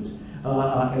injunctions,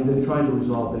 and then trying to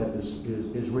resolve that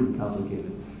is really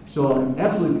complicated. So I'm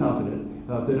absolutely confident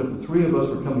that if the three of us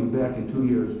were coming back in 2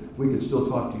 years, we could still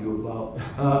talk to you about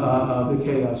the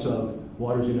chaos of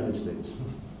waters of the United States.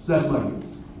 So that's my view.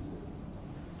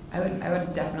 I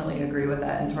would definitely agree with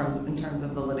that in terms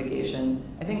of the litigation.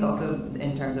 I think also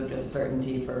in terms of just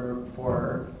certainty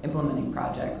for implementing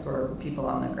projects or people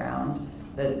on the ground,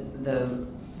 that the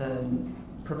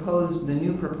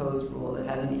new proposed rule that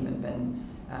hasn't even been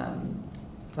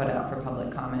put out for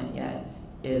public comment yet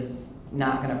is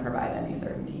not going to provide any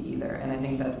certainty either. And I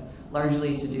think that's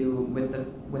largely to do with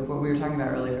what we were talking about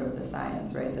earlier with the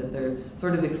science, right? That they're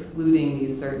sort of excluding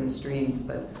these certain streams,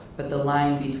 but the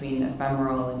line between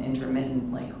ephemeral and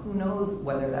intermittent, like who knows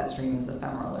whether that stream is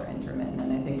ephemeral or intermittent?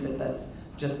 And I think that that's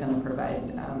just going to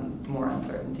provide more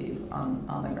uncertainty on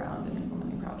the ground in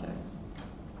implementing projects.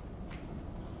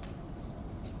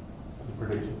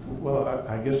 Well,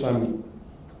 I guess I'm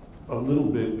a little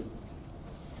bit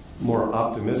more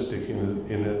optimistic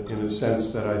in a sense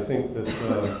that I think that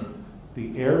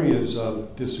the areas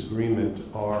of disagreement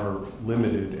are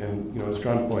limited, and as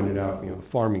John pointed out, the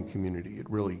farming community, it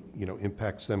really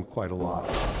impacts them quite a lot.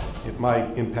 It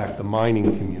might impact the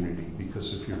mining community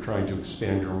because if you're trying to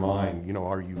expand your mine,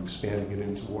 are you expanding it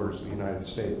into waters of the United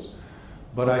States?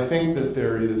 But I think that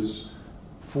there is,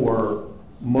 for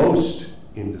most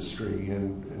industry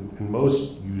and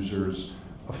most users,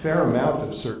 a fair amount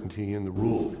of certainty in the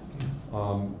rule.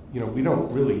 We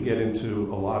don't really get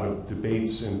into a lot of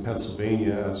debates in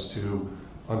Pennsylvania as to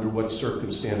under what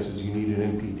circumstances you need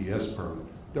an NPDES permit.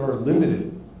 There are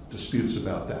limited disputes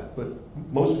about that, but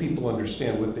most people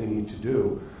understand what they need to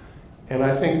do. And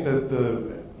I think that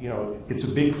it's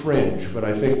a big fringe, but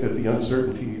I think that the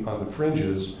uncertainty on the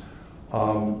fringes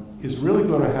is really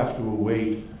going to have to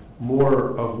await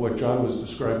more of what John was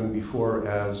describing before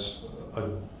as a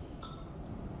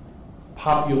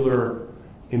popular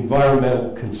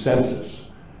environmental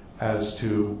consensus as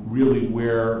to really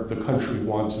where the country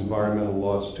wants environmental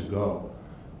laws to go.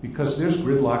 Because there's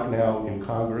gridlock now in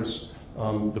Congress.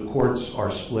 The courts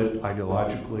are split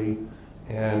ideologically,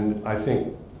 and I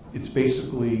think it's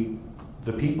basically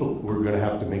the people who are going to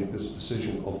have to make this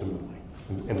decision ultimately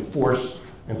and force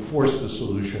the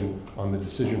solution on the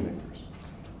decision makers.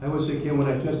 I would say, Ken, when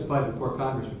I testified before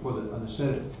Congress, on the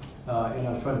Senate, and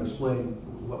I was trying to explain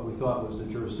what we thought was the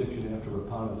jurisdiction after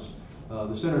Rapanos,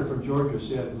 the senator from Georgia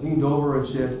leaned over and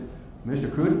said,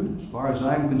 Mr. Cruden, as far as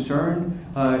I'm concerned,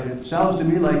 it sounds to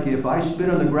me like if I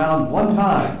spit on the ground one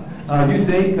time, you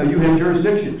think you have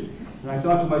jurisdiction. And I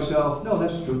thought to myself, no,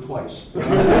 that's true twice.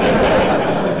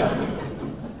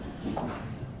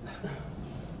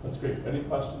 That's great. Any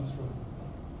questions from?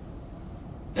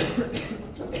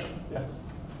 Yes.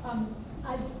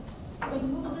 When you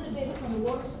move a little bit from the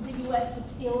waters of the U.S., but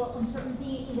still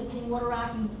uncertainty in the Clean Water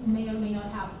Act, you may or may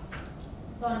not have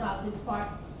thought about this part.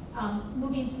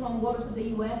 Moving from waters of the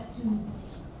U.S. to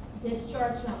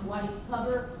discharge and what is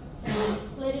covered, and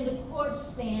splitting the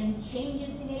courts and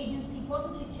changes in agency,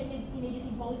 possibly changes in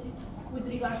agency policies with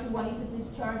regards to what is a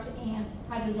discharge and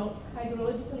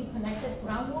hydrologically connected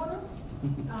groundwater. Do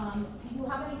you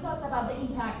have any thoughts about the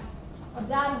impact of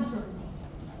that uncertainty?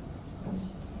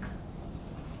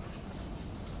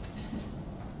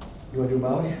 You want to do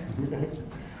Maui?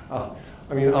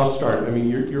 I'll start.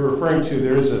 You're referring to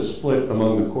there is a split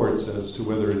among the courts as to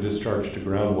whether a discharge to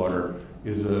groundwater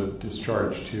is a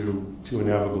discharge to a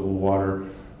navigable water.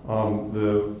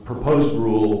 The proposed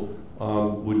rule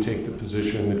would take the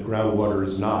position that groundwater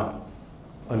is not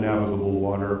a navigable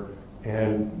water,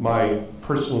 and my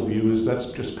personal view is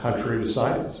that's just contrary to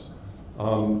science.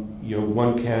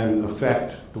 One can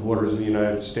affect the waters of the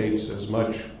United States as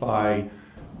much by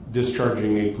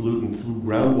discharging a pollutant through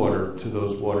groundwater to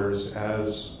those waters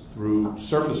as through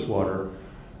surface water.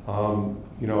 I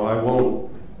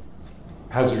won't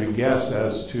hazard a guess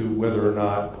as to whether or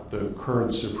not the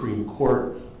current Supreme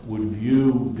Court would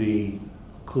view the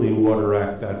Clean Water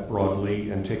Act that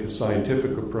broadly and take a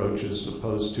scientific approach as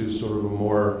opposed to sort of a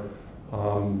more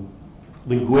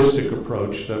linguistic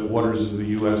approach that waters of the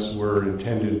U.S. were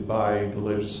intended by the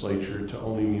legislature to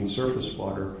only mean surface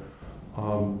water.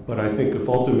 But I think if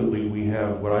ultimately we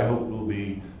have what I hope will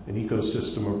be an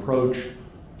ecosystem approach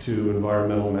to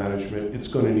environmental management, it's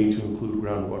going to need to include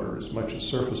groundwater as much as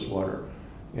surface water.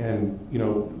 And,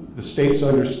 the states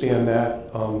understand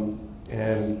that,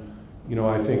 and,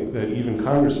 I think that even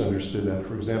Congress understood that.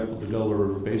 For example, the Delaware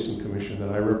River Basin Commission that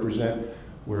I represent,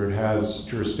 where it has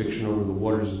jurisdiction over the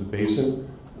waters of the basin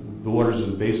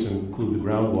include the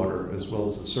groundwater as well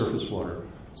as the surface water.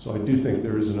 So I do think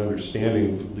there is an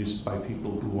understanding, at least by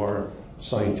people who are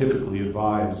scientifically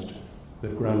advised,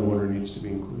 that groundwater needs to be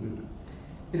included.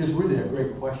 It is really a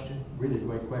great question,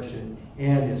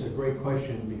 and it's a great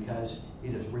question because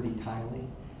it is really timely.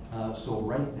 So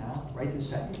right now, right this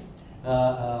second,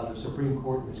 the Supreme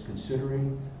Court is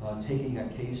considering taking a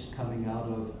case coming out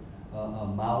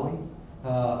of Maui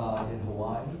in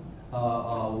Hawaii,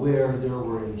 where there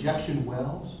were injection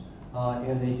wells,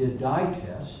 and they did dye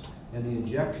tests, and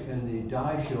the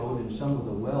dye showed in some of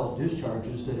the well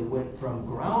discharges that it went from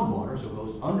groundwater, so it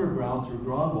goes underground through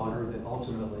groundwater, then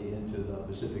ultimately into the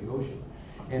Pacific Ocean.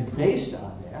 And based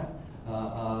on that,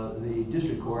 the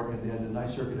district court and then the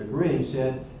Ninth Circuit agreeing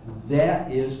said that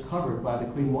is covered by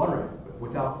the Clean Water Act. But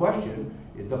without question,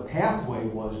 the pathway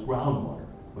was groundwater,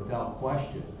 without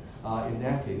question. In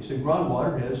that case, and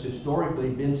groundwater has historically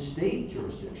been state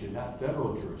jurisdiction, not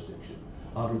federal jurisdiction,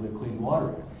 under the Clean Water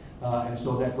Act. And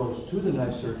so that goes to the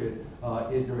Ninth Circuit.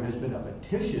 There has been a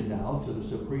petition now to the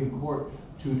Supreme Court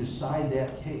to decide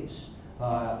that case.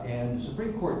 And the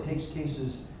Supreme Court takes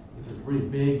cases if it's a really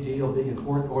big deal, big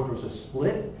important, or there's a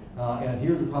split. And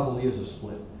here there probably is a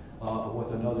split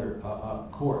with another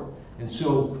court. And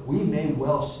so we may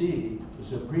well see the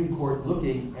Supreme Court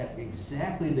looking at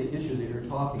exactly the issue that you're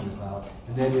talking about,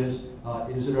 and that is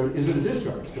it a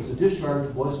discharge? Because the discharge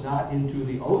was not into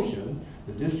the ocean,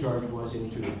 the discharge was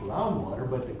into the groundwater,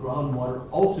 but the groundwater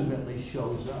ultimately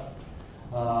shows up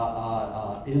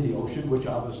in the ocean, which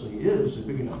obviously is a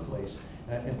big enough place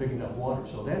and big enough water.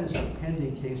 So that is a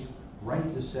pending case right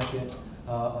this second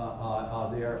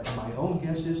there. My own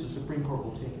guess is the Supreme Court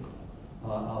will take it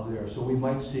there. So we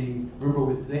might see,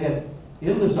 remember they had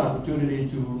endless opportunity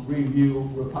to review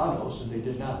Rapanos, and they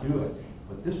did not do it.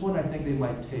 But this one I think they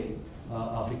might take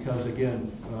because,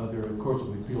 again, their courts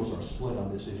of appeals are split on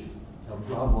this issue of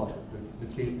groundwater, the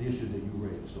issue that you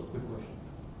raised. So quick question.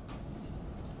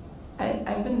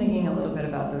 I've been thinking a little bit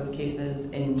about those cases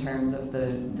in terms of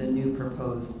the new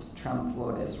proposed Trump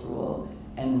WOTUS rule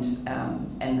and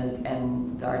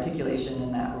the articulation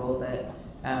in that rule that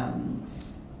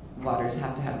waters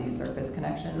have to have these surface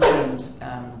connections and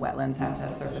wetlands have to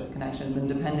have surface connections, and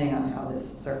depending on how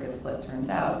this circuit split turns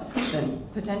out, then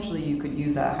potentially you could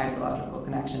use that hydrological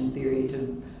connection theory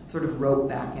to sort of rope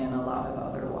back in a lot of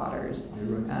other waters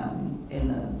in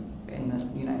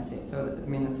the United States. So I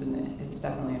mean, it's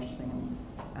definitely interesting.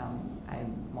 I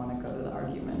want to go to the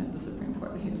argument if the Supreme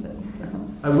Court hears it. So.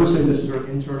 I will say this is sort of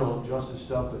internal justice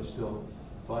stuff, but it's still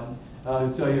fun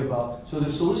to tell you about. So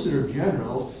the Solicitor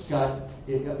General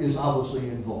is obviously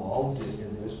involved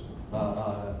in this.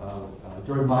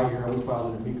 During my era, we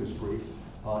filed an amicus brief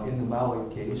in the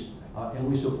Maui case, and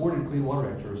we supported Clean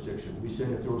Water Act jurisdiction. We said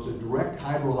if there was a direct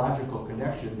hydrological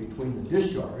connection between the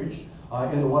discharge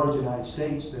and the waters of the United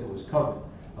States, then it was covered.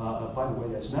 By the way,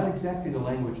 that's not exactly the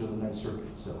language of the Ninth Circuit.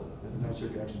 So the Ninth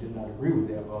Circuit actually did not agree with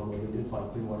that, although they did find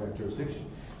Clean Water Act jurisdiction.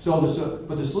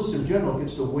 But the Solicitor General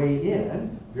gets to weigh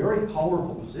in, very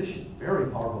powerful position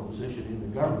in the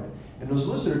government. And the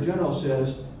Solicitor General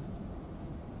says,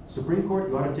 Supreme Court,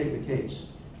 you ought to take the case,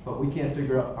 but we can't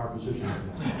figure out our position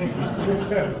right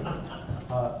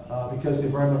now. Because the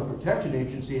Environmental Protection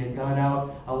Agency had gone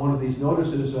out on one of these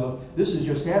notices of, this has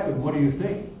just happened, what do you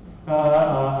think?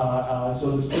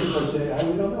 So the Supreme Court said,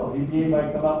 we don't know. EPA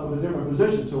might come up with a different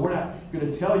position, so we're not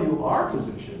going to tell you our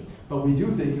position, but we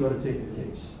do think you ought to take the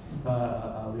case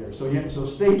there. So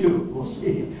stay tuned. We'll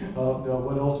see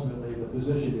what ultimately the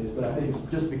position is, but I think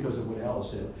it's just because of what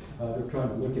Alice said. They're trying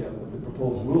to look at what the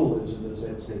proposed rule is, and does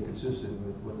that stay consistent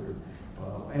with what they're,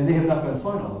 and they have not gone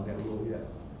final on that rule yet.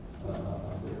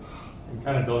 And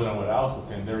kind of building on what Alice was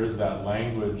saying, there is that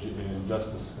language in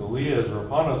Justice Scalia's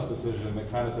Rapanos decision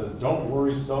that kind of says, don't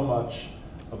worry so much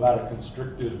about a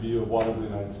constricted view of waters of the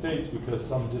United States because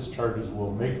some discharges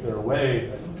will make their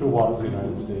way to waters of the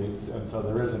United States, and so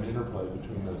there is an interplay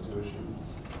between those two issues.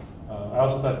 I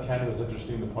also thought, Ken, it was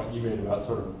interesting the point you made about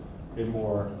sort of a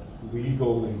more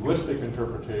legal, linguistic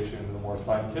interpretation and a more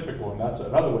scientific one. That's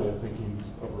another way of thinking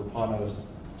of Rapanos.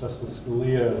 Justice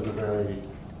Scalia is a very,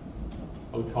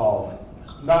 I would call,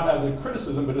 not as a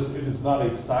criticism, but it is not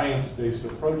a science-based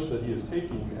approach that he is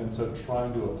taking, and so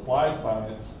trying to apply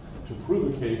science to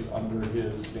prove a case under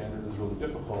his standard is really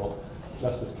difficult.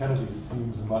 Justice Kennedy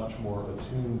seems much more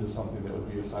attuned to something that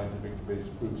would be a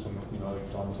scientific-based proof, some,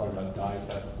 like John was talking about dye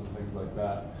tests and things like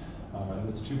that. And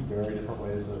it's two very different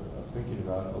ways of thinking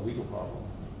about a legal problem.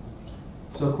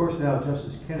 So of course now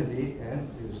Justice Kennedy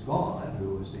is gone,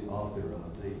 who was the author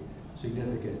of the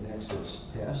significant nexus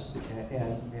test,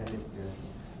 and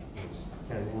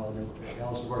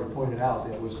Alice has already pointed out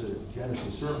that was the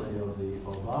genesis certainly of the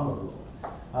Obama rule.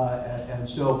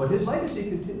 But his legacy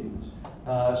continues.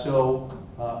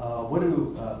 What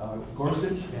do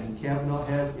Gorsuch and Kavanaugh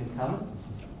have in common?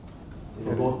 They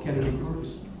were both Kennedy clerks.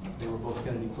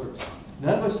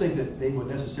 None of us think that they would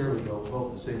necessarily go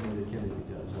vote the same way that Kennedy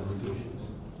does on these issues.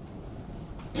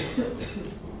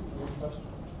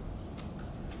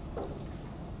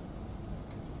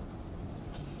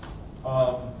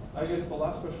 I guess the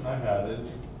last question I had, and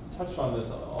you touched on this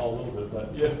a little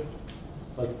bit,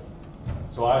 but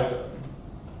so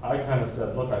I kind of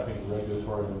said, look, I think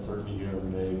regulatory uncertainty here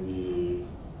may be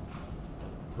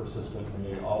persistent,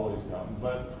 may always come.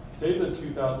 But say that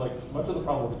much of the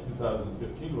problem with the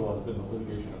 2015 rule has been the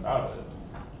litigation about it.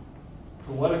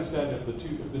 To what extent, if the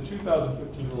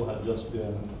 2015 rule had just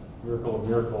been miracle of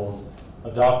miracles,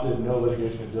 adopted, no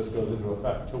litigation, it just goes into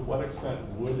effect, to what extent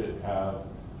would it have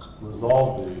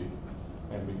resolved the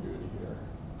ambiguity here?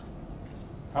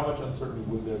 How much uncertainty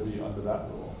would there be under that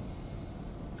rule?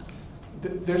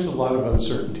 There's a lot of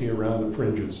uncertainty around the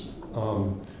fringes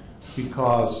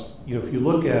because if you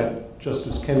look at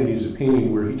Justice Kennedy's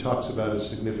opinion where he talks about a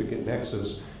significant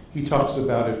nexus, he talks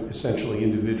about it essentially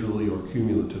individually or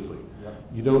cumulatively. Yep.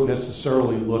 You don't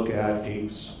necessarily look at a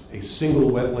single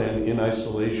wetland in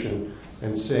isolation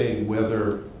and say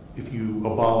whether if you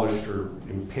abolished or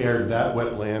impaired that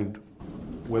wetland,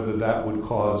 whether that would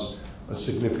cause a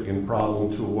significant problem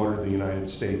to a water of the United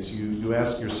States. You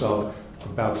ask yourself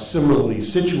about similarly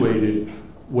situated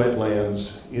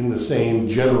wetlands in the same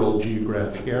general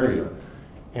geographic area.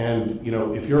 And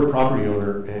if you're a property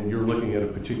owner and you're looking at a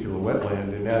particular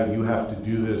wetland and now you have to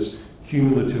do this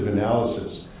cumulative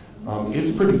analysis, it's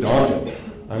pretty daunting.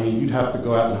 I mean, you'd have to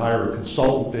go out and hire a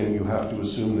consultant, and you have to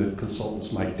assume that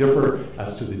consultants might differ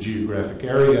as to the geographic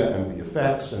area and the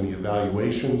effects and the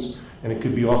evaluations, and it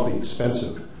could be awfully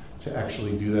expensive to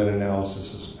actually do that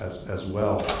analysis as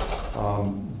well.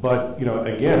 But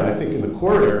again, I think in the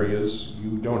core areas,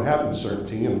 you don't have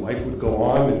uncertainty, and life would go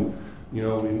on, and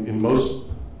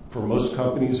for most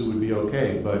companies, it would be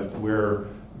okay. But where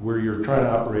you're trying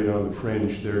to operate on the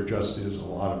fringe, there just is a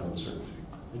lot of uncertainty.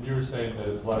 And you were saying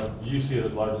that you see it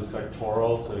as largely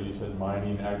sectoral, so you said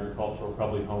mining, agricultural,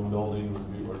 probably home building would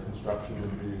be, or construction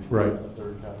would be right. A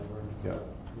third category. Yeah.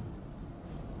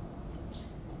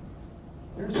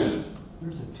 There's a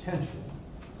tension,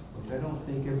 which I don't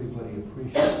think everybody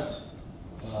appreciates,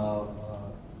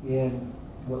 in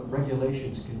what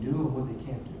regulations can do and what they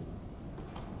can't do.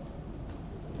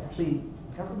 Actually,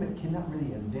 government cannot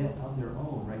really invent on their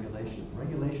own regulations.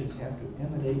 Regulations have to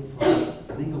emanate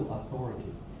from legal authority.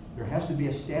 There has to be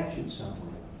a statute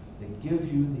somewhere that gives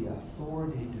you the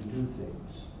authority to do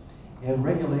things. And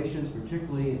regulations,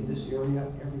 particularly in this area,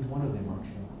 every one of them are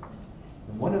challenged.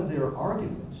 And one of their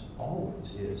arguments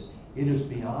always is, it is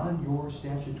beyond your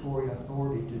statutory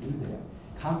authority to do that.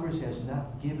 Congress has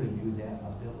not given you that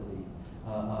ability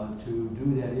to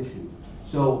do that issue.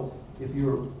 So if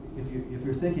you're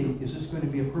thinking, is this going to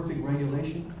be a perfect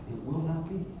regulation? It will not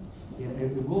be.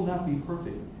 It will not be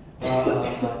perfect.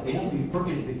 It won't be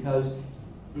perfect because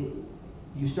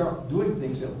you start doing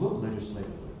things that look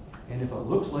legislatively. And if it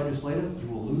looks legislative, you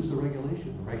will lose the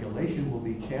regulation. The regulation will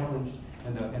be challenged,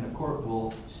 and the court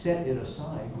will set it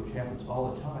aside, which happens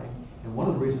all the time. And one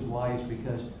of the reasons why is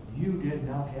because you did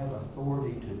not have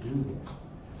authority to do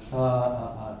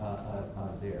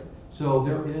that there. So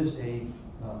there is a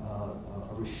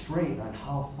restraint on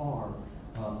how far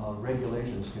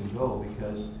regulations can go,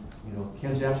 because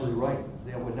Ken's absolutely right.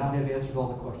 They would not have answered all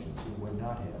the questions. It would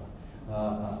not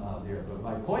have there. But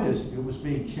my point is, it was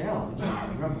being challenged.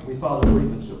 Remember, we filed a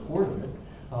brief in support of it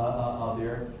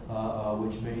there,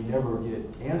 which may never get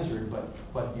answered.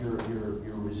 But you're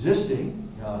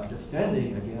resisting,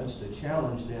 defending against a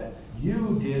challenge that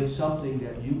you did something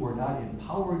that you were not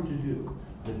empowered to do.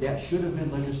 That should have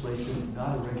been legislation,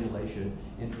 not a regulation.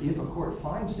 And if a court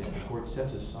finds that, the court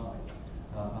sets aside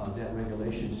that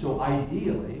regulation. So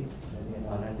ideally,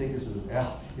 and I think this is,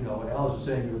 what Alice is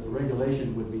saying, the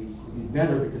regulation would be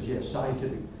better because you have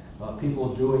scientific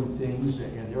people doing things,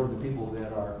 and they're the people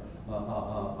that are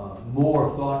more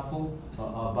thoughtful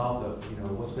about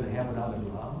what's going to happen on the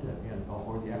ground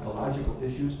or the ecological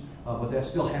issues, but that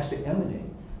still has to emanate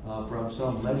from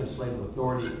some legislative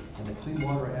authority, and the Clean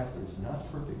Water Act is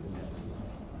not perfect in that regard.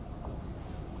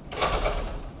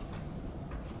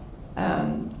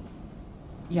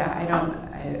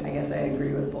 I guess I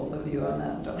agree with both of you on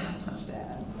that. Don't have much to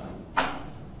add.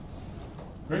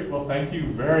 Great. Well, thank you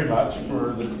very much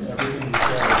for everything you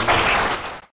said.